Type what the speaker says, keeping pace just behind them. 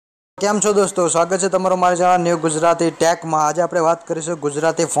કેમ છો દોસ્તો, સ્વાગત છે તમારું મારી ચેનલ ન્યૂ ગુજરાતી ટેકમાં। આજે આપણે વાત કરીશું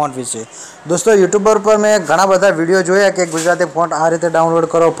ગુજરાતી ફોન્ટ વિશે। દોસ્તો યુટ્યુબર પર મેં ઘણા બધા વિડીયો જોયા કે ગુજરાતી ફોન્ટ આ રીતે ડાઉનલોડ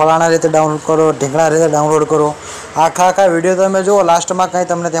કરો, ફલાણા રીતે ડાઉનલોડ કરો, ઢીંગણા રીતે ડાઉનલોડ કરો। આખા વિડીયો તમે જુઓ, લાસ્ટમાં કંઈ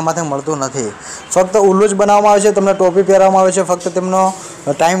તમને તેમાંથી મળતું નથી। ફક્ત ઉલ્લું જ બનાવવામાં આવે છે, તમને ટોપી પહેરવામાં આવે છે, ફક્ત તેમનો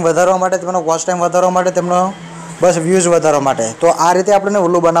ટાઈમ વધારવા માટે, તેમનો વોચ ટાઈમ વધારવા માટે, તેમનો બસ વ્યૂઝ વધારવા માટે। તો આ રીતે આપણને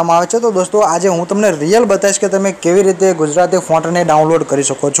ઉલ્લું બનાવવામાં આવે છે। તો દોસ્તો આજે હું તમને રિયલ બતાવીશ કે તમે કેવી રીતે ગુજરાતી ફોન્ટને ડાઉનલોડ કરી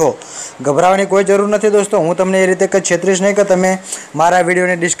શકો છો। ગભરાવાની કોઈ જરૂર નથી દોસ્તો। હું તમને એ રીતે કંઈ છેતરીશ નહીં કે તમે મારા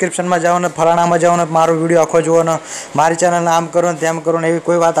વિડીયોની ડિસ્ક્રિપ્શનમાં જાઓ ને ફલાણામાં જાઓ ને મારો વિડીયો આખો જુઓ ને મારી ચેનલને આમ કરો ને તેમ કરો ને એવી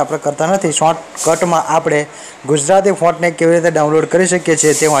કોઈ વાત આપણે કરતા નથી। શોર્ટકટમાં આપણે ગુજરાતી ફોન્ટને કેવી રીતે ડાઉનલોડ કરી શકીએ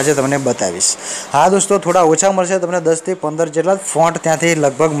છીએ તે હું આજે તમને બતાવીશ। હા દોસ્તો, થોડા ઓછા મળશે તમને, 10 થી 15 જેટલા ફોન્ટ ત્યાંથી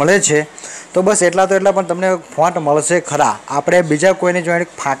લગભગ મળે છે। તો બસ એટલા પણ તમને ફોન્ટ મળશે ખરા। આપણે બીજા કોઈની જોડે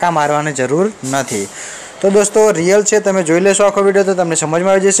ફાંકા મારવાની જરૂર નથી। તો દોસ્તો રિયલ છે, તમે જોઈ લેશો આખો વિડીયો તો તમને સમજમાં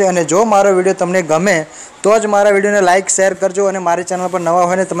આવી જશે। અને જો મારો વિડીયો તમને ગમે તો જ મારા વિડીયોને લાઇક શેર કરજો, અને મારી ચેનલ પર નવા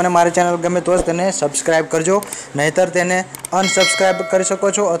હોય ને તમને મારી ચેનલ ગમે તો જ તેને સબસ્ક્રાઈબ કરજો, નહીંતર તેને અનસબસ્ક્રાઈબ કરી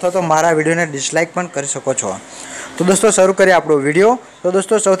શકો છો અથવા તો મારા વિડીયોને ડિસલાઇક પણ કરી શકો છો। તો દોસ્તો શરૂ કરીએ આપણો વિડીયો। તો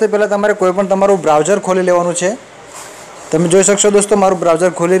દોસ્તો સૌથી પહેલાં તમારે કોઈ પણ તમારું બ્રાઉઝર ખોલી લેવાનું છે। તમે જોઈ શકશો દોસ્તો મારું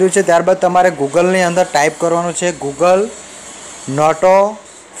બ્રાઉઝર ખોલી રહ્યું છે। ત્યારબાદ તમારે ગૂગલની અંદર ટાઈપ કરવાનું છે ગૂગલ નોટો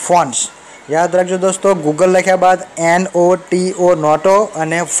ફોન્ટ્સ। યાદ રાખજો દોસ્તો, ગૂગલ લખ્યા બાદ NOTO નોટો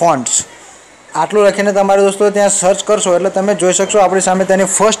અને ફોન્ટ્સ આટલું લખીને તમારે દોસ્તો ત્યાં સર્ચ કરશો એટલે તમે જોઈ શકશો આપણી સામે તેની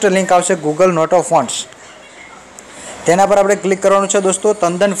ફર્સ્ટ લિંક આવશે ગૂગલ નોટો ફોન્ટ્સ। તેના પર આપણે ક્લિક કરવાનું છે દોસ્તો।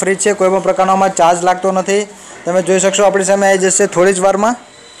 તદ્દન ફ્રી છે, કોઈ પણ પ્રકારનો આમાં ચાર્જ લાગતો નથી। તમે જોઈ શકશો આપણી સામે આવી જશે થોડી જ વારમાં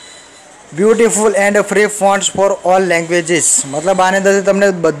beautiful and free fonts for all languages. મતલબ આની અંદરથી તમને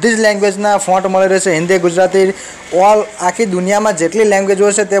બધી જ લેંગ્વેજના ફોન્ટ મળી રહેશે, હિન્દી, ગુજરાતી, ઓલ આખી દુનિયામાં જેટલી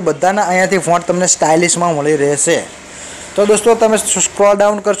લેંગ્વેજો હશે તે બધાના અહીંયાથી ફોન્ટ તમને સ્ટાઇલિશમાં મળી રહેશે। તો દોસ્તો તમે સ્ક્રોલ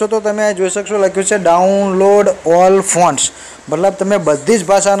ડાઉન કરશો તો તમે જોઈ શકશો લખ્યું છે ડાઉનલોડ ઓલ ફોન્ટ્સ। મતલબ તમે બધી જ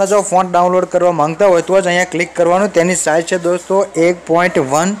ભાષાના જો ફોન્ટ ડાઉનલોડ કરવા માંગતા હોય તો જ અહીંયા ક્લિક કરવાનું। તેની સાઇઝ છે દોસ્તો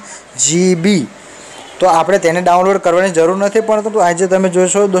 1.1 GB। તો આપણે તેને ડાઉનલોડ કરવાની જરૂર નથી, પરંતુ આજે તમે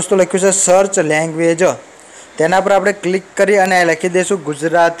જોશો દોસ્તો લખ્યું છે સર્ચ લેંગ્વેજ। તેના પર આપણે ક્લિક કરી અને લખી દઈશું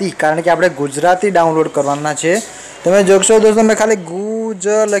ગુજરાતી, કારણ કે આપણે ગુજરાતી ડાઉનલોડ કરવાના છે। તમે જોશો દોસ્તો મેં ખાલી ગુજ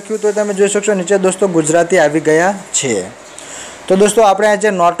લખ્યું તો તમે જોઈ શકશો નીચે દોસ્તો ગુજરાતી આવી ગયા છે। તો દોસ્તો આપણે આ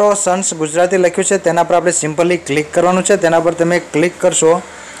જે નોટો સન્સ ગુજરાતી લખ્યું છે તેના પર આપણે સિમ્પલી ક્લિક કરવાનું છે। તેના પર તમે ક્લિક કરશો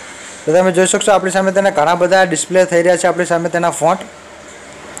તો તમે જોઈ શકશો આપણી સામે તેના ઘણા બધા ડિસ્પ્લે થઈ રહ્યા છે આપણી સામે તેના ફોન્ટ।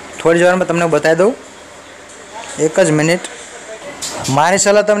 થોડી જ વારમાં તમને બતાવી દઉં, એક જ મિનિટ। મારી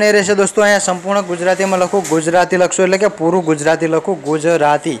સલાહ તમને એ રહેશે દોસ્તો, અહીંયા સંપૂર્ણ ગુજરાતીમાં લખો, ગુજરાતી લખશો એટલે કે પૂરું ગુજરાતી લખો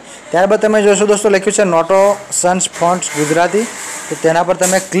ગુજરાતી। ત્યારબાદ તમે જોશો દોસ્તો લખ્યું છે નોટો સન્સ ફોન્ટ્સ ગુજરાતી। તો તેના પર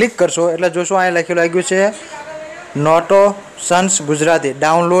તમે ક્લિક કરશો એટલે જોશો અહીંયા લખેલું આવ્યું છે નોટો સન્સ ગુજરાતી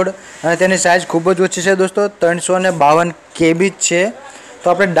ડાઉનલોડ, અને તેની સાઇઝ ખૂબ જ ઓછી છે દોસ્તો, 352 KB છે। તો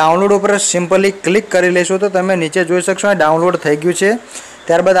આપણે ડાઉનલોડ ઉપર સિમ્પલી ક્લિક કરી લઈશું તો તમે નીચે જોઈ શકશો ડાઉનલોડ થઈ ગયું છે।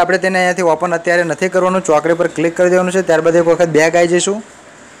 ત્યારબાદ આપણે તેને અહીંયાથી ઓપન અત્યારે નથી કરવાનું, ચોકડી પર ક્લિક કરી દેવાનું છે। ત્યારબાદ એક વખત બેક આવી જઈશું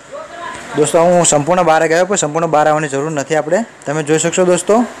દોસ્તો। હું સંપૂર્ણ બહાર ગયો પણ સંપૂર્ણ બહાર આવવાની જરૂર નથી આપણે, તમે જોઈ શકશો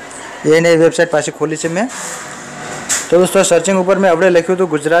દોસ્તો એની વેબસાઇટ પાછી ખોલી છે મેં। તો દોસ્તો સર્ચિંગ ઉપર મેં આપણે લખ્યું હતું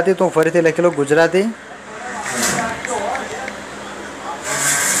ગુજરાતી, તો ફરીથી લખેલું ગુજરાતી।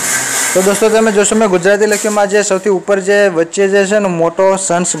 તો દોસ્તો તમે જોશો મેં ગુજરાતી લખ્યું, જે સૌથી ઉપર જે વચ્ચે જે છે ને મોટો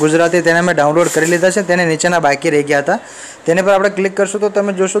સન્સ ગુજરાતી તેને મેં ડાઉનલોડ કરી લીધા છે, તેને નીચેના બાકી રહી ગયા હતા। તેની પર આપણે ક્લિક કરશું તો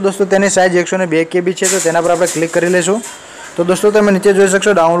તમે જોશો દોસ્તો તેની સાઇઝ 102 KB છે। તો તેના પર આપણે ક્લિક કરી લઈશું તો દોસ્તો તમે નીચે જોઈ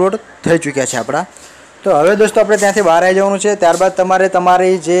શકશો ડાઉનલોડ થઈ ચૂક્યા છે આપણા। તો હવે દોસ્તો આપણે ત્યાંથી બહાર આવી જવાનું છે। ત્યારબાદ તમારે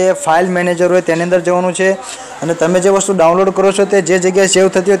તમારી જે ફાઇલ મેનેજર હોય તેની અંદર જવાનું છે, અને તમે જે વસ્તુ ડાઉનલોડ કરો છો તે જે જગ્યાએ સેવ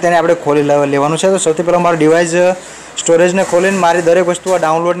થતી હોય તેને આપણે ખોલી લેવાનું છે। તો સૌથી પહેલાં મારું ડિવાઇસ સ્ટોરેજને ખોલીને મારી દરેક વસ્તુ આ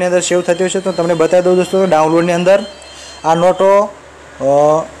ડાઉનલોડની અંદર સેવ થતી હોય છે તો તમને બતાવી દઉં દોસ્તો। ડાઉનલોડની અંદર આ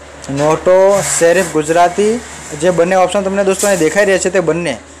નોટો શેરીફ ગુજરાતી જે બંને ઓપ્શન તમને દોસ્તો અહીં દેખાઈ રહ્યા છે તે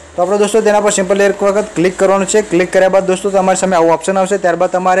બંને, તો આપણે દોસ્તો તેના પર સિમ્પલી એક વખત ક્લિક કરવાનું છે। ક્લિક કર્યા બાદ દોસ્તો તમારી સામે આવું ઓપ્શન આવશે।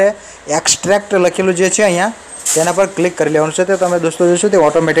 ત્યારબાદ તમારે એક્સટ્રેક્ટ લખેલું જે છે અહીંયા તેના પર ક્લિક કરી લેવાનું છે। તો તમે દોસ્તો જોશો તે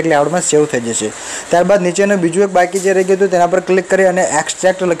ઓટોમેટિકલી આવડમાં સેવ થઈ જશે। ત્યારબાદ નીચેનું બીજું એક બાકી જે રહી ગયું હતું તેના પર ક્લિક કરી અને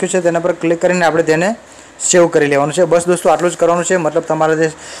એક્સટ્રેક્ટ લખ્યું છે તેના પર ક્લિક કરીને આપણે તેને સેવ કરી લેવાનું છે। બસ દોસ્તો આટલું જ કરવાનું છે, મતલબ તમારા જે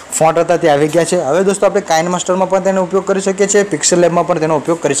ફોન્ટ હતા તે આવી ગયા છે। હવે દોસ્તો આપણે કાઇનમાસ્ટરમાં પણ તેનો ઉપયોગ કરી શકીએ છીએ, પિક્સેલેબમાં પણ તેનો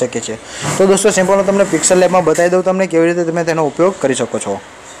ઉપયોગ કરી શકીએ છીએ। તો દોસ્તો સિમ્પલ હું તમને પિક્સેલેબમાં બતાવી દઉં તમને કેવી રીતે તમે તેનો ઉપયોગ કરી શકો છો।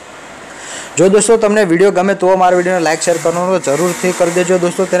 જો દોસ્તો તમને વિડીયો ગમે તો મારા વિડીયોને લાઇક શેર કરવાનું તો જરૂરથી કરી દેજો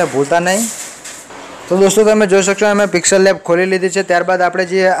દોસ્તો, તેને ભૂલતા નહીં। તો દોસ્તો તમે જોઈ શકશો મેં પિક્સેલેબ ખોલી લીધી છે। ત્યારબાદ આપણે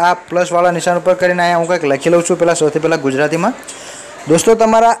જે આ પ્લસવાળા નિશાન ઉપર કરીને અહીંયા હું કંઈક લખી લઉં છું પહેલાં, સૌથી પહેલાં ગુજરાતીમાં दोस्तों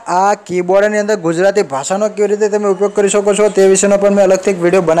तमारा आ कीबोर्डनी अंदर गुजराती भाषानो केवी रीते तमे उपयोग करी शको छो ते विशेनो पण मैं अलगथी एक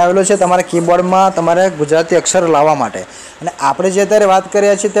विडियो बनावेलो छे तमारा कीबोर्डमां तमारे गुजराती अक्षर लाववा माटे। अने आपणे जे अत्यारे वात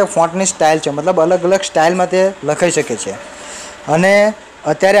करीए छीए ते फॉन्टनी स्टाइल छे, मतलब अलग अलग स्टाइलमां ते लखाई शके छे। अने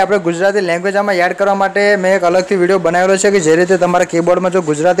अत्यारे आपणे गुजराती लेंग्वेज आमां एड करवा माटे मैं एक अलगथी विडियो बनावेलो छे कि जे रीते तमारा कीबोर्डमां जो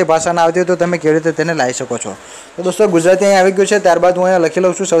गुजराती भाषा ना आवती होय तो तमे केवी रीते तेने लावी शको छो। तो दोस्तों गुजराती अहीं आवी गयुं छे। त्यारबाद हुं अहींया लखी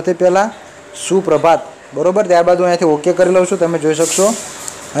लઉં છું સૌથી પહેલા सुप्रभात, बराबर। त्यारबाद हूँ अहींयाथी ओके करी लઉં છું, તમે જોઈ શકશો।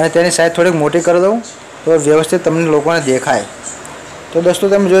 અને તેની સાઈઝ થોડીક મોટી કરી દઉં તો વ્યવસ્થિત તમને લોકોને દેખાય। તો દોસ્તો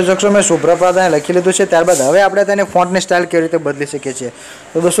તમે જોઈ શકશો મેં સુપ્રભાત અહીં લખી લીધું છે। ત્યારબાદ હવે આપણે તેને ફોન્ટની સ્ટાઇલ કેવી રીતે બદલી શકીએ છીએ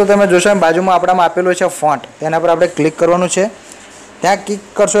તો દોસ્તો તમે જોશો બાજુમાં આપણામાં આપેલું છે ફોન્ટ, તેના પર આપણે ક્લિક કરવાનું છે। ત્યાં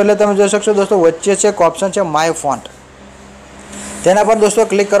ક્લિક કરશો એટલે તમે જોઈ શકશો દોસ્તો વચ્ચે છે એક ઓપ્શન છે માય ફોન્ટ, તેના પર દોસ્તો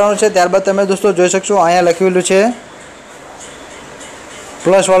ક્લિક કરવાનું છે। ત્યારબાદ તમે દોસ્તો જોઈ શકશો અહીંયા લખેલું છે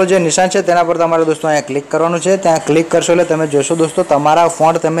प्लस वालू जो निशान है तेना पर तमारे दोस्तों अहीं क्लिक करवानुं छे। त्यां क्लिक करशो एटले तमे जोशो दोस्तों तमारा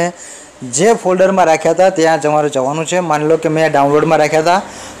फॉन्ट तमे जे फोल्डर में राख्या था त्यां तमारे जवानुं छे। मानी लो कि मैं डाउनलॉड में राख्या था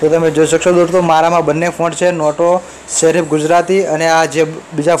तो तमे जोई शकशो दोस्तों मारामां बंने फॉन्ट छे, नोटो सेरिफ गुजराती अने आ जे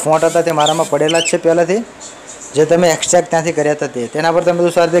बीजा फॉन्ट हता ते मारामां पड़ेला ज छे पहेलाथी, जे तमे एक्सट्रेक्ट त्यांथी कर्या हता ते। तेना पर तमे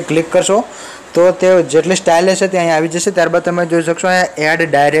दोस्तों आ रीते क्लिक करशो तो ते जेटली स्टाइल छे ते अहीं आवी जशे। त्यारबाद तमे जोई शकशो अहीं एड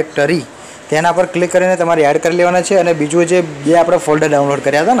डायरेक्टरी तेना पर क्लिक करीने तमारे एड करी लेवाना छे। अने बीजुं जे बे आपणे फोल्डर डाउनलॉड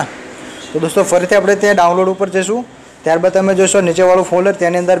कर्या हता ने तो दोस्तों फरीथी आपणे त्यां डाउनलॉड उपर जईशुं। त्यारबाद तमे जोशो नीचेवाळुं फोल्डर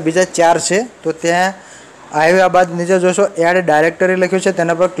तेनी अंदर बीजा 4 छे तो त्यां આવ્યા બાદ નીચે જોશો એડ ડાયરેક્ટરી લખ્યું છે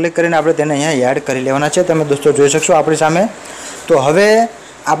તેના પર ક્લિક કરીને આપણે તેને અહીંયા એડ કરી લેવાના છે। તમે દોસ્તો જોઈ શકશો આપણી સામે। તો હવે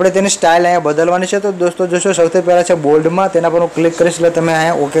આપણે તેની સ્ટાઇલ અહીંયા બદલવાની છે। તો દોસ્તો જોશો સૌથી પહેલાં છે બોલ્ડમાં, તેના પર હું ક્લિક કરીશ એટલે તમે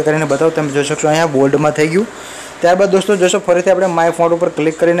અહીંયા ઓકે કરીને બતાવો। તમે જોઈ શકશો અહીંયા બોલ્ડમાં થઈ ગયું। ત્યારબાદ દોસ્તો જોશો ફરીથી આપણે માય ફોન્ટ ઉપર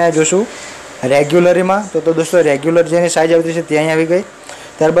ક્લિક કરીને અહીંયા જોશું રેગ્યુલરીમાં તો દોસ્તો રેગ્યુલર જેની સાઇઝ આવતી છે તે અહીં આવી ગઈ।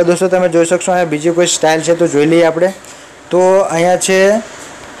 ત્યારબાદ દોસ્તો તમે જોઈ શકશો અહીંયા બીજી કોઈ સ્ટાઇલ છે તો જોઈ લઈએ આપણે। તો અહીંયા છે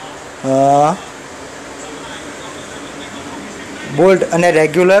बोल्ड अने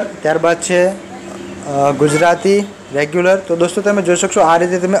रेग्युलर, त्यारबाद छे गुजराती रेग्युलर। तो दोस्तों तमे जोई शकशो आ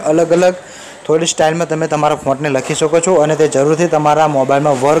रीते तमे अलग अलग थोड़ी स्टाइल में तमे तमारा फॉन्ट ने लखी शको छो अने ते जरूरथी तमारा मोबाइल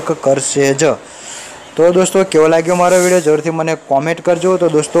में वर्क करशे ज। तो दोस्तों केवो लाग्यो मारो विडियो जरूरथी मने कॉमेंट करजो। तो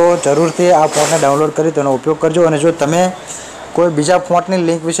दोस्तों जरूरथी आ फॉन्ट ने डाउनलॉड करी तेनो उपयोग करजो। अने जो तमे कोई बीजा फॉन्टनी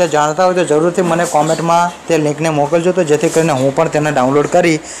लिंक विषे जाणता हो तो जरूरथी मने कॉमेंट में ते लिंक ने मोकलजो तो जेथी करीने हूँ पण तेने डाउनलॉड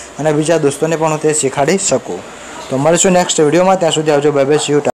करी अने बीजा दोस्तोने पण हूँ ते शीखाडी शकूँ। तो मळीशुं नेक्स्ट विडियो में, त्यां सुधी आवजो, बाय बाय, सी यू।